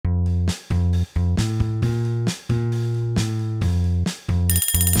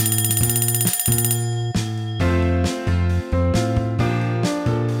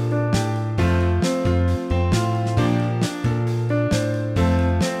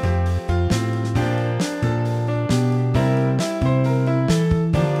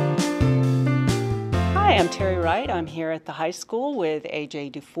right, I'm here at the high school with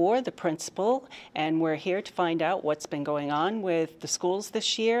AJ Dufort, the principal, and we're here to find out what's been going on with the schools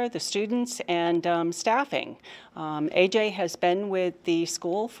this year, the students, and staffing. AJ has been with the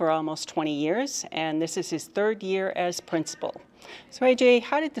school for almost 20 years, and this is his third year as principal. So AJ,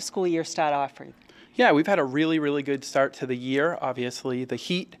 how did the school year start off for you? Yeah, we've had a really good start to the year. Obviously, the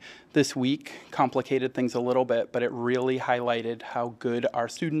heat this week complicated things a little bit, but it really highlighted how good our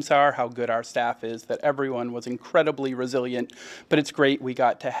students are, how good our staff is, that everyone was incredibly resilient. But it's great we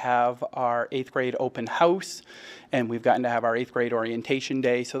got to have our 8th grade open house, and we've gotten to have our 8th grade orientation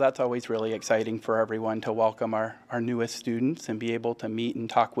day, so that's always really exciting for everyone to welcome our newest students and be able to meet and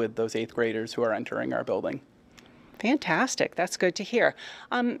talk with those 8th graders who are entering our building. Fantastic. That's good to hear.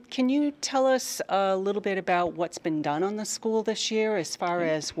 Can you tell us a little bit about what's been done on the school this year as far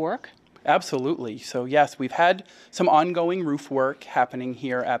as work? Absolutely. So yes, we've had some ongoing roof work happening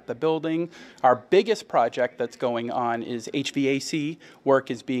here at the building. Our biggest project that's going on is HVAC work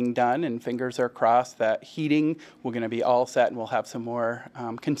is being done, and fingers are crossed that heating, we're going to be all set and we'll have some more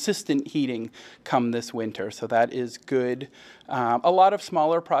consistent heating come this winter. So that is good. A lot of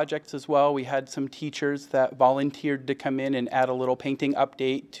smaller projects as well. We had some teachers that volunteered to come in and add a little painting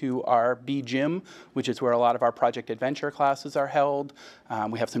update to our BCM, which is where a lot of our project adventure classes are held.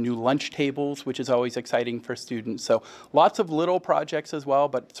 We have some new lunch tables, which is always exciting for students. So lots of little projects as well,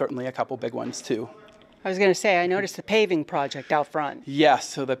 but certainly a couple big ones too. I was going to say, I noticed the paving project out front. Yes,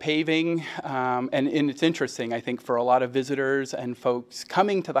 so the paving, and it's interesting, I think, for a lot of visitors and folks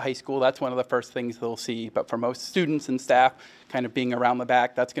coming to the high school, that's one of the first things they'll see. But for most students and staff, kind of being around the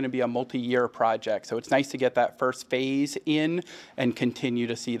back, that's going to be a multi-year project. So it's nice to get that first phase in and continue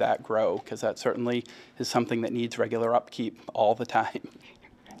to see that grow, because that certainly is something that needs regular upkeep all the time.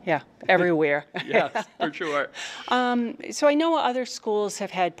 Yeah, everywhere. Yes, for sure. So I know other schools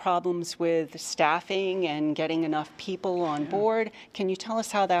have had problems with staffing and getting enough people on board. Can you tell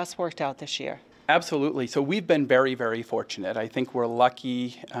us how that's worked out this year? Absolutely. So we've been very fortunate. I think we're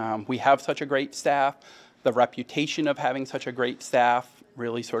lucky. We have such a great staff. The reputation of having such a great staff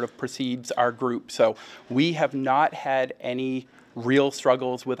really sort of precedes our group. So we have not had any real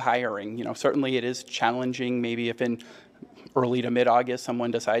struggles with hiring. You know, certainly it is challenging, maybe if in early to mid-August,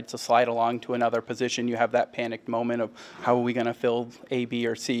 someone decides to slide along to another position, you have that panicked moment of how are we going to fill A, B,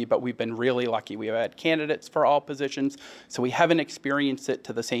 or C, but we've been really lucky. We've had candidates for all positions, so we haven't experienced it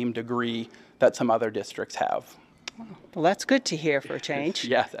to the same degree that some other districts have. Well, that's good to hear for a change.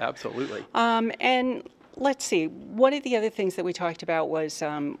 Yes, absolutely. And let's see, one of the other things that we talked about was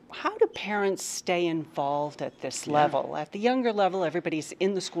how do parents stay involved at this level? At the younger level, everybody's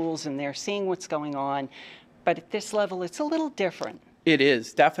in the schools and they're seeing what's going on. But at this level, it's a little different. It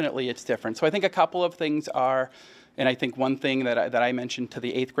is. Definitely it's different. So I think a couple of things are, and I think one thing that I mentioned to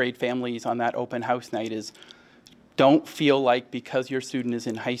the 8th grade families on that open house night is don't feel like because your student is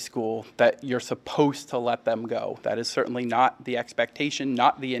in high school that you're supposed to let them go. That is certainly not the expectation,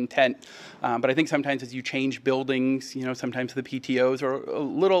 not the intent. But I think sometimes as you change buildings, you know, sometimes the PTOs are a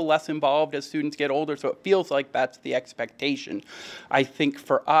little less involved as students get older, so it feels like that's the expectation. I think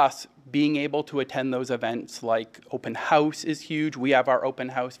for us, being able to attend those events like open house is huge. We have our open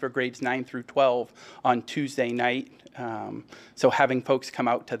house for grades 9 through 12 on Tuesday night. So having folks come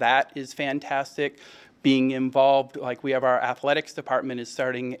out to that is fantastic. Being involved, like we have our athletics department is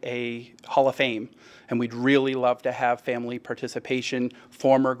starting a Hall of Fame, and we'd really love to have family participation,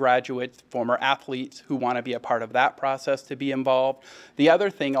 former graduates, former athletes who want to be a part of that process to be involved. The other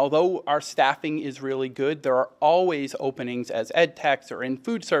thing, although our staffing is really good, there are always openings as ed techs or in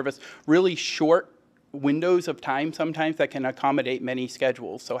food service, really short windows of time sometimes that can accommodate many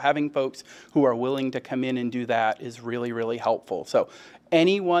schedules. So having folks who are willing to come in and do that is really helpful. So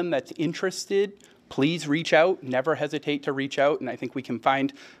anyone that's interested, please reach out. Never hesitate to reach out, and I think we can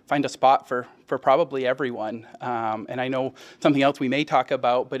find a spot for probably everyone. And I know something else we may talk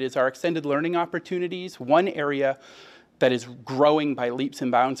about, but is our extended learning opportunities. One area that is growing by leaps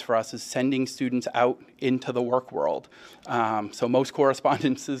and bounds for us is sending students out into the work world. So most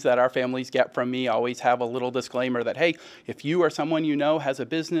correspondences that our families get from me always have a little disclaimer that, hey, if you or someone you know has a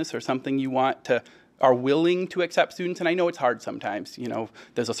business or something you want to are willing to accept students, and I know it's hard sometimes, you know,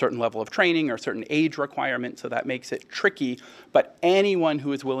 there's a certain level of training or a certain age requirement, so that makes it tricky, but anyone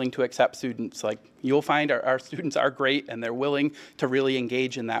who is willing to accept students, like you'll find our students are great and they're willing to really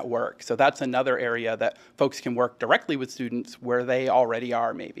engage in that work. So that's another area that folks can work directly with students where they already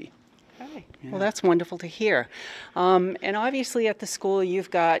are maybe. Okay. Yeah. Well, that's wonderful to hear. And obviously at the school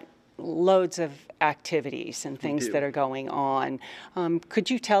you've got loads of activities and things that are going on. Could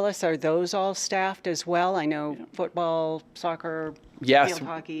you tell us, are those all staffed as well? I know football, soccer, yes, field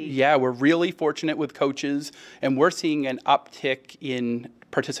hockey. Yeah, we're really fortunate with coaches, and we're seeing an uptick in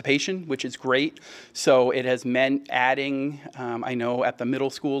participation, which is great. So it has meant adding, I know at the middle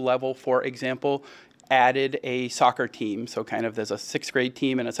school level, for example, added a soccer team. So kind of there's a 6th grade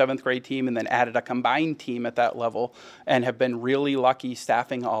team and a 7th grade team, and then added a combined team at that level, and have been really lucky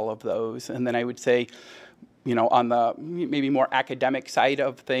staffing all of those. And then I would say, you know, on the maybe more academic side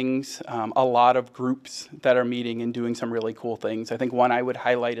of things, a lot of groups that are meeting and doing some really cool things. I think one I would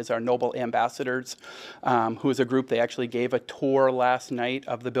highlight is our Noble Ambassadors, who is a group. They actually gave a tour last night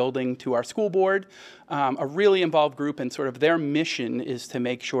of the building to our school board, a really involved group, and sort of their mission is to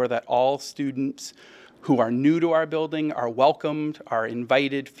make sure that all students who are new to our building are welcomed, are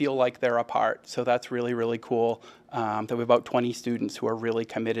invited, feel like they're a part. So that's really, really cool. That we have about 20 students who are really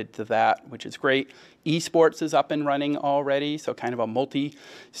committed to that, which is great. Esports is up and running already, so kind of a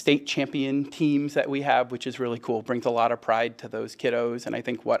multi-state champion teams that we have, which is really cool. Brings a lot of pride to those kiddos. And I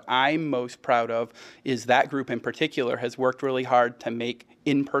think what I'm most proud of is that group in particular has worked really hard to make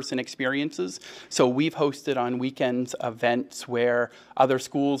in-person experiences. So we've hosted on weekends events where other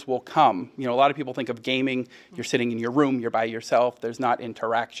schools will come. You know, a lot of people think of gaming, you're sitting in your room, you're by yourself, there's not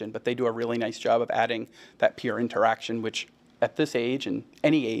interaction, but they do a really nice job of adding that peer interaction, which at this age and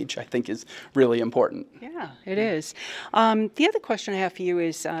any age, I think is really important. Yeah, it is. The other question I have for you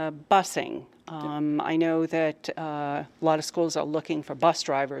is busing. I know that a lot of schools are looking for bus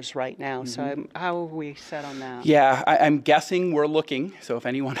drivers right now, so how are we set on that? Yeah, I'm guessing we're looking, so if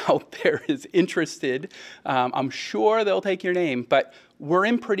anyone out there is interested, I'm sure they'll take your name, but we're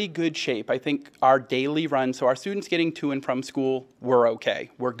in pretty good shape. I think our daily run, so our students getting to and from school, we're okay,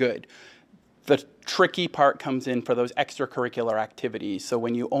 we're good. The tricky part comes in for those extracurricular activities. So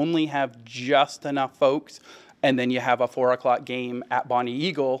when you only have just enough folks and then you have a 4 o'clock game at Bonnie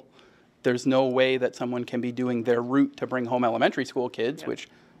Eagle, there's no way that someone can be doing their route to bring home elementary school kids, which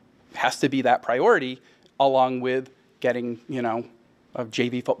has to be that priority, along with getting, you know, a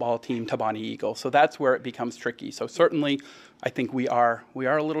JV football team to Bonnie Eagle. So that's where it becomes tricky. So certainly I think we are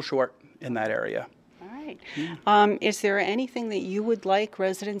a little short in that area. Is there anything that you would like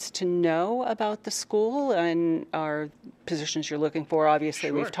residents to know about the school and our positions you're looking for?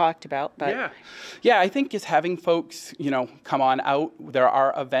 Obviously, we've talked about, but yeah, I think is having folks, you know, come on out. There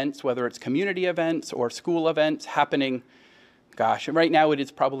are events, whether it's community events or school events, happening. Gosh, right now it is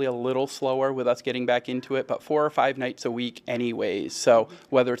probably a little slower with us getting back into it, but 4 or 5 nights a week anyways. So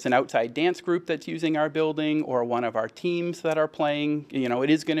whether it's an outside dance group that's using our building or one of our teams that are playing, you know, it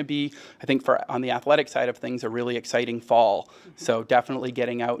is going to be, I think for on the athletic side of things, a really exciting fall. So definitely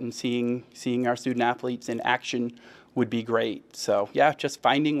getting out and seeing our student athletes in action would be great. So yeah, just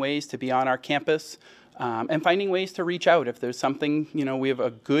finding ways to be on our campus. And finding ways to reach out. If there's something, you know, we have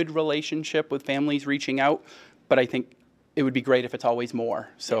a good relationship with families reaching out, but I think it would be great if it's always more.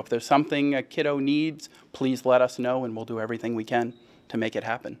 So if there's something a kiddo needs, please let us know and we'll do everything we can to make it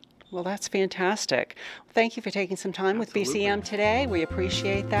happen. Well, that's fantastic. Thank you for taking some time with BCM today. We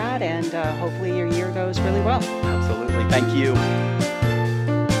appreciate that, and hopefully your year goes really well. Absolutely. Thank you.